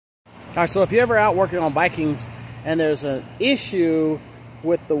All right, so if you're ever out working on Vikings and there's an issue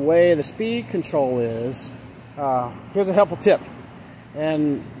with the way the speed control is, here's a helpful tip.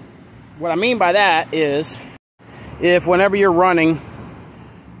 And what I mean by that is, if whenever you're running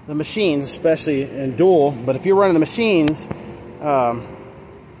the machines, especially in dual, but if you're running the machines and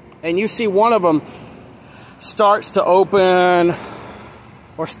you see one of them starts to open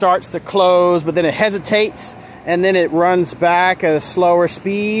or starts to close, but then it hesitates and then it runs back at a slower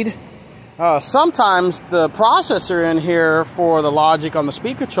speed, sometimes the processor in here for the logic on the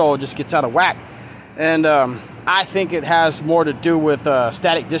speed control just gets out of whack. And I think it has more to do with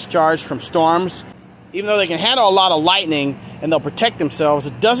static discharge from storms. Even though they can handle a lot of lightning and they'll protect themselves,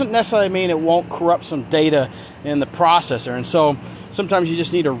 it doesn't necessarily mean it won't corrupt some data in the processor. And so sometimes you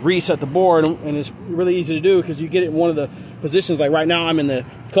just need to reset the board, and it's really easy to do because you get it in one of the positions. Like right now I'm in the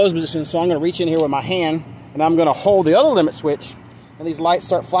closed position, so I'm going to reach in here with my hand and I'm going to hold the other limit switch, and these lights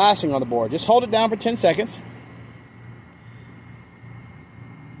start flashing on the board. Just hold it down for 10 seconds.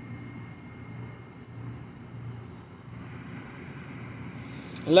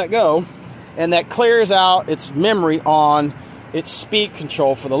 And let go. And that clears out its memory on its speed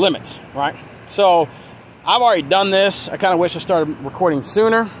control for the limits, right? So I've already done this. I kind of wish I started recording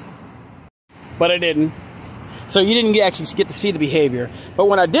sooner, but I didn't. So you didn't actually get to see the behavior. But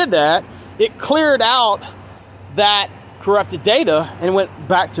when I did that, it cleared out that corrupted data and went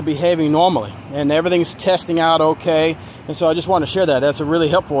back to behaving normally. And everything's testing out okay. And so I just want to share that. That's really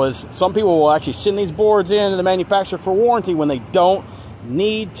helpful. Is some people will actually send these boards in to the manufacturer for warranty when they don't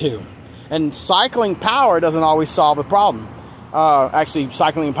need to. And cycling power doesn't always solve the problem. Actually,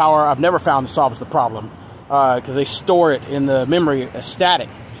 cycling power I've never found solves the problem because they store it in the memory as static.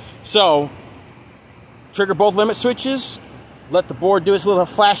 So, trigger both limit switches, let the board do its little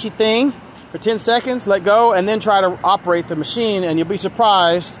flashy thing for 10 seconds, let go, and then try to operate the machine, and you'll be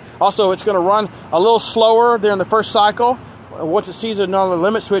surprised. Also, it's going to run a little slower during the first cycle. Once it sees another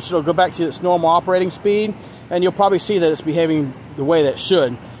limit switch, it'll go back to its normal operating speed, and you'll probably see that it's behaving the way that it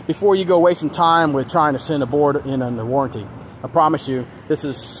should before you go wasting time with trying to send a board in under warranty. I promise you, this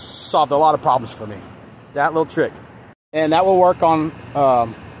has solved a lot of problems for me. That little trick. And that will work on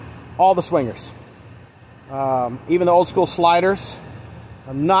all the swingers. Even the old school sliders.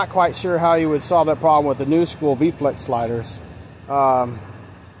 I'm not quite sure how you would solve that problem with the new school V-Flex sliders. But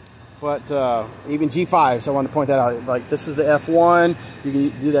even G5s, I want to point that out. Like this is the F1. You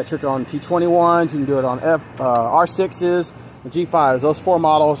can do that trick on T21s. You can do it on R6s. The G5s, those 4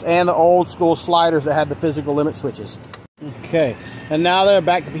 models, and the old school sliders that had the physical limit switches. Okay, and now they're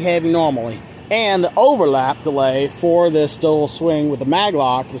back to behaving normally. And the overlap delay for this dual swing with the mag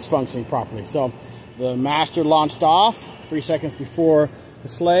lock is functioning properly. So the master launched off 3 seconds before the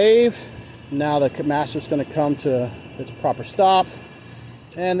slave. Now the master's going to come to its proper stop.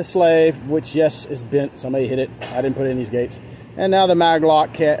 And the slave, which yes is bent, somebody hit it. I didn't put it in these gates. And now the mag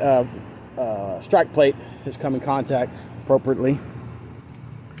lock strike plate has come in contact appropriately.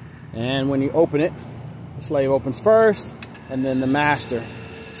 And when you open it, the slave opens first and then the master.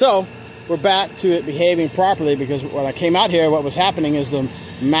 So we're back to it behaving properly, because when I came out here, what was happening is the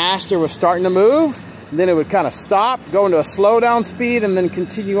master was starting to move, and then it would kind of stop, go into a slow down speed, and then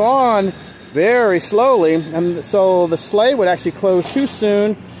continue on very slowly. And so the slave would actually close too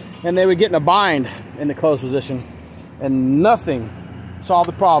soon, and they would get in a bind in the closed position, and nothing solved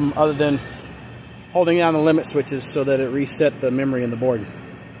the problem other than holding down the limit switches so that it reset the memory in the board.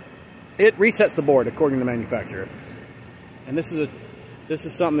 It resets the board according to the manufacturer. And this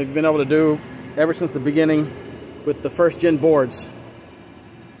is something they've been able to do ever since the beginning with the first gen boards.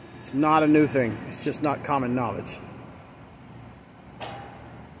 It's not a new thing. It's just not common knowledge.